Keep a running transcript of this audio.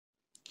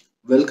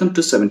Welcome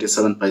to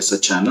 77 Paisa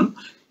channel.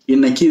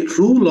 இன்னைக்கு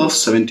rule of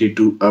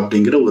 72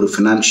 அப்படிங்கிற ஒரு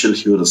financial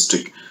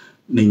heuristic.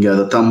 நீங்க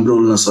அதை thumb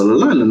rule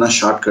சொல்லலாம் இல்லைன்னா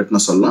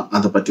ஷார்ட்கட்னு சொல்லலாம்.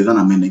 அதை பத்தி தான்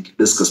நம்ம இன்னைக்கு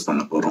டிஸ்கஸ்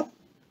பண்ண போறோம்.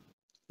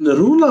 இந்த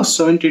rule of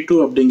 72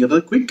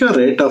 அப்படிங்கிறது குயிக்கா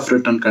ரேட் ஆஃப்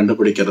ரிட்டர்ன்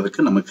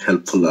கண்டுபிடிக்கிறதுக்கு நமக்கு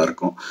ஹெல்ப்ஃபுல்லா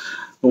இருக்கும்.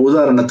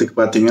 உதாரணத்துக்கு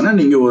பார்த்தீங்கன்னா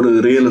நீங்க ஒரு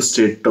ரியல்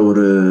எஸ்டேட்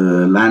ஒரு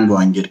லேண்ட்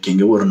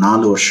வாங்கியிருக்கீங்க ஒரு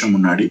 4 வருஷம்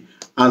முன்னாடி.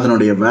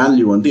 அதனுடைய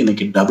வேல்யூ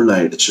இன்னைக்கு டபுள்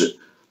ஆயிடுச்சு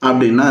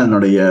அப்படின்னா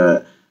அதனுடைய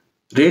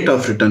ரேட்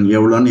ஆஃப் ரிட்டர்ன்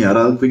எவ்வளோன்னு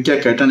யாராவது குயிக்காக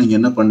கேட்டால் நீங்கள்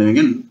என்ன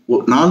பண்ணுவீங்க?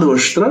 4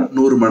 வருஷத்துல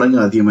 100 மடங்கு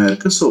அதிகமாக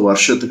இருக்குது. ஸோ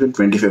வருஷத்துக்கு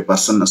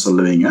 25%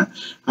 சொல்லுவீங்க.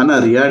 ஆனால்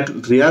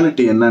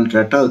ரியாலிட்டி என்னன்னு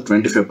கேட்டால் அது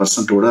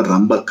 25%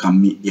 ரொம்ப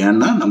கம்மி.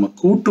 ஏன்னா நம்ம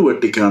கூட்டு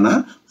வட்டிக்கான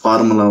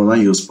ஃபார்முலாவை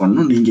தான் யூஸ்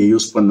பண்ணணும். நீங்கள்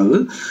யூஸ் பண்ணது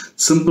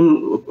சிம்பிள்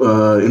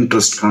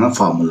இன்ட்ரெஸ்ட்கான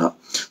ஃபார்முலா.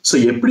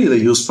 ஸோ எப்படி இதை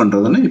யூஸ்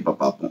பண்ணுறதுன்னு இப்போ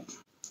பார்ப்போம்.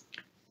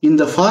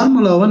 இந்த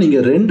ஃபார்முலாவை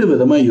நீங்கள் 2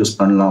 விதமாக யூஸ்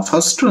பண்ணலாம்.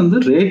 First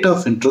rate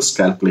of interest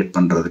calculate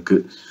பண்ணுறதுக்கு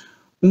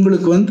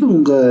உங்களுக்கு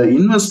உங்க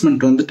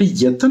இன்வெஸ்ட்மெண்ட்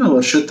எத்தனை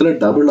வருஷத்துல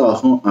டபுள்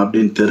ஆகும்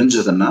அப்படின்னு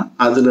தெரிஞ்சதுன்னா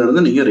அதுல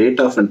இருந்து நீங்க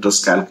ரேட் ஆஃப்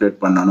இன்ட்ரெஸ்ட் கால்குலேட்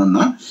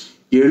பண்ணணும்னா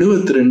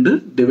 72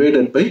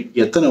 டிவைடட் பை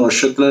எத்தனை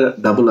வருஷத்துல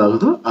டபுள்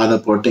ஆகுதோ அதை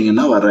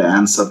போட்டீங்கன்னா வர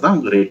ஆன்சர் தான்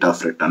உங்க ரேட்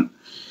ஆஃப் ரிட்டர்ன்.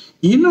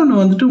 இன்னொன்று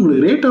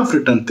உங்களுக்கு ரேட் ஆஃப்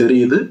ரிட்டர்ன்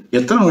தெரியுது,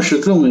 எத்தனை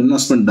வருஷத்துல உங்க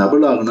இன்வெஸ்ட்மெண்ட்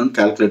டபுள் ஆகணும்னு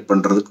கால்குலேட்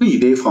பண்றதுக்கும்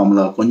இதே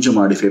ஃபார்முலா கொஞ்சம்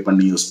மாடிஃபை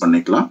பண்ணி யூஸ்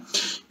பண்ணிக்கலாம்.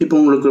 இப்போ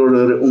உங்களுக்கு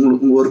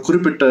ஒரு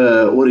குறிப்பிட்ட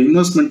ஒரு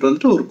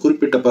இன்வெஸ்ட்மெண்ட் ஒரு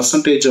குறிப்பிட்ட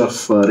percentage of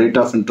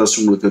rate of interest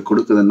உங்களுக்கு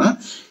கொடுக்குதுன்னா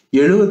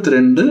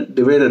 72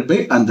 டிவைடட் பை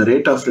அந்த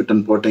ரேட் ஆஃப்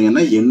ரிட்டர்ன்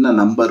போட்டீங்கன்னா என்ன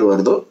நம்பர்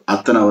வருதோ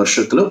அத்தனை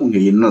வருஷத்துல உங்க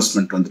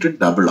இன்வெஸ்ட்மெண்ட்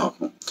டபுள்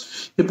ஆகும்.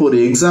 இப்போ ஒரு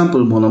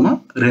எக்ஸாம்பிள் மூலமா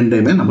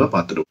ரெண்டையுமே நம்ம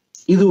பார்த்துடுவோம்.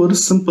 இது ஒரு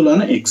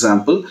சிம்பிளான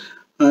எக்ஸாம்பிள்.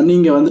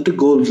 நீங்க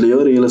கோல்ட்லயோ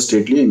ரியல்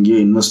எஸ்டேட்லயோ எங்கேயோ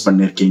இன்வெஸ்ட்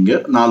பண்ணிருக்கீங்க,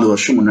 4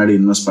 வருஷம் முன்னாடி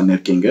இன்வெஸ்ட்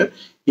பண்ணிருக்கீங்க,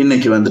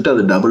 இன்னைக்கு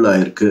அது டபுள்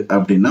ஆயிருக்கு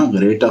அப்படின்னா உங்க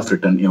ரேட் ஆஃப்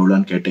ரிட்டர்ன்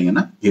எவ்வளோன்னு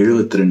கேட்டீங்கன்னா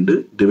 72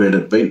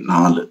 டிவைடட் பை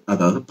 4,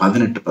 அதாவது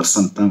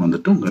 18% தான்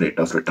உங்க ரேட்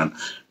ஆஃப் ரிட்டர்ன்.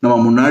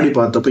 நம்ம முன்னாடி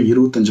பார்த்தப்ப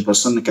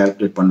 25%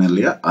 கால்குலேட் பண்ண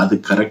இல்லையா, அது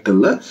கரெக்ட்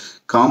இல்லை.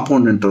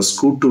 காம்பவுண்ட் இன்ட்ரெஸ்ட்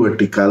கூட்டு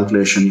வட்டி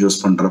கால்குலேஷன்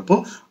யூஸ் பண்றப்போ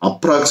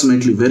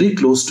அப்ராக்சிமேட்லி வெரி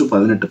க்ளோஸ் டு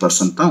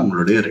 18% தான்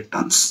உங்களுடைய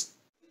ரிட்டர்ன்ஸ்.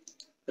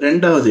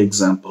 ரெண்டாவது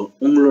எக்ஸாம்பிள்,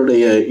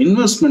 உங்களுடைய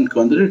இன்வெஸ்ட்மெண்ட்க்கு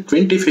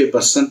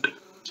 25%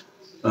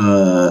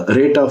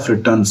 ரேட் ஆஃப்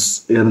ரிட்டர்ன்ஸ்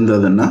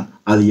இருந்ததுன்னா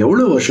அது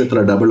எவ்வளோ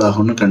வருஷத்துல டபுள்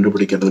ஆகும்னு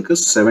கண்டுபிடிக்கிறதுக்கு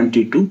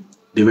 72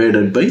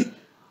 டிவைடட் பை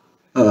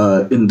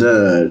இந்த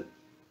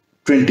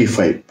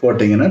 25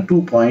 போட்டீங்கன்னா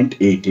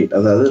 2.88,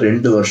 அதாவது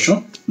 2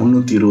 வருஷம்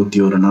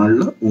 321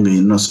 நாள்ல உங்க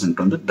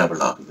இன்வெஸ்ட்மெண்ட்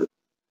டபுள் ஆகுது.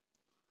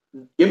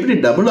 எப்படி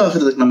டபுள்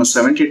ஆகுறதுக்கு நம்ம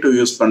 72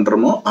 யூஸ்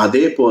பண்றோமோ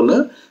அதே போல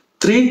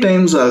 3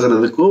 டைம்ஸ்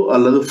ஆகிறதுக்கோ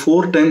அல்லது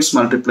 4 டைம்ஸ்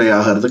மல்டிப்ளை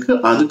ஆகிறதுக்கு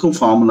அதுக்கும்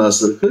ஃபார்முலாஸ்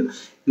இருக்கு.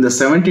 இந்த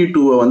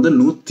 72-வை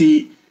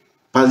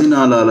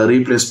 114ஆல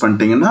ரீப்ளேஸ்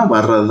பண்ணிட்டீங்கன்னா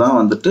வர்றதுதான்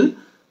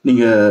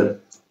நீங்க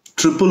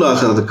ட்ரிபிள்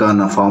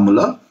ஆகிறதுக்கான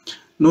ஃபார்முலா.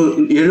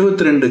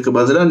 72க்கு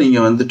பதிலாக நீங்க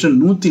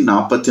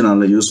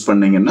 144 யூஸ்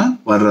பண்ணீங்கன்னா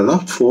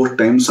வர்றதான் 4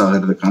 டைம்ஸ்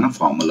ஆகிறதுக்கான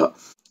ஃபார்முலா.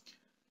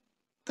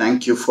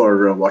 தேங்க்யூ ஃபார்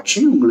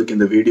வாட்சிங். உங்களுக்கு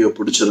இந்த வீடியோ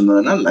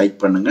பிடிச்சிருந்ததுன்னா லைக்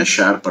பண்ணுங்க,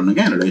 ஷேர் பண்ணுங்க,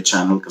 என்னுடைய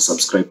சேனலுக்கு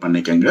சப்ஸ்கிரைப்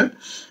பண்ணிக்கங்க.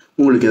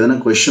 உங்களுக்கு எதனா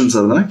கொஸ்டின்ஸ்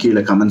இருந்தால்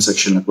கீழே கமெண்ட்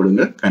செக்ஷன்ல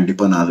கொடுங்க,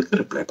 கண்டிப்பா நான் அதுக்கு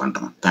ரிப்ளை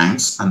பண்றேன்.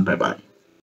 Thanks and bye bye.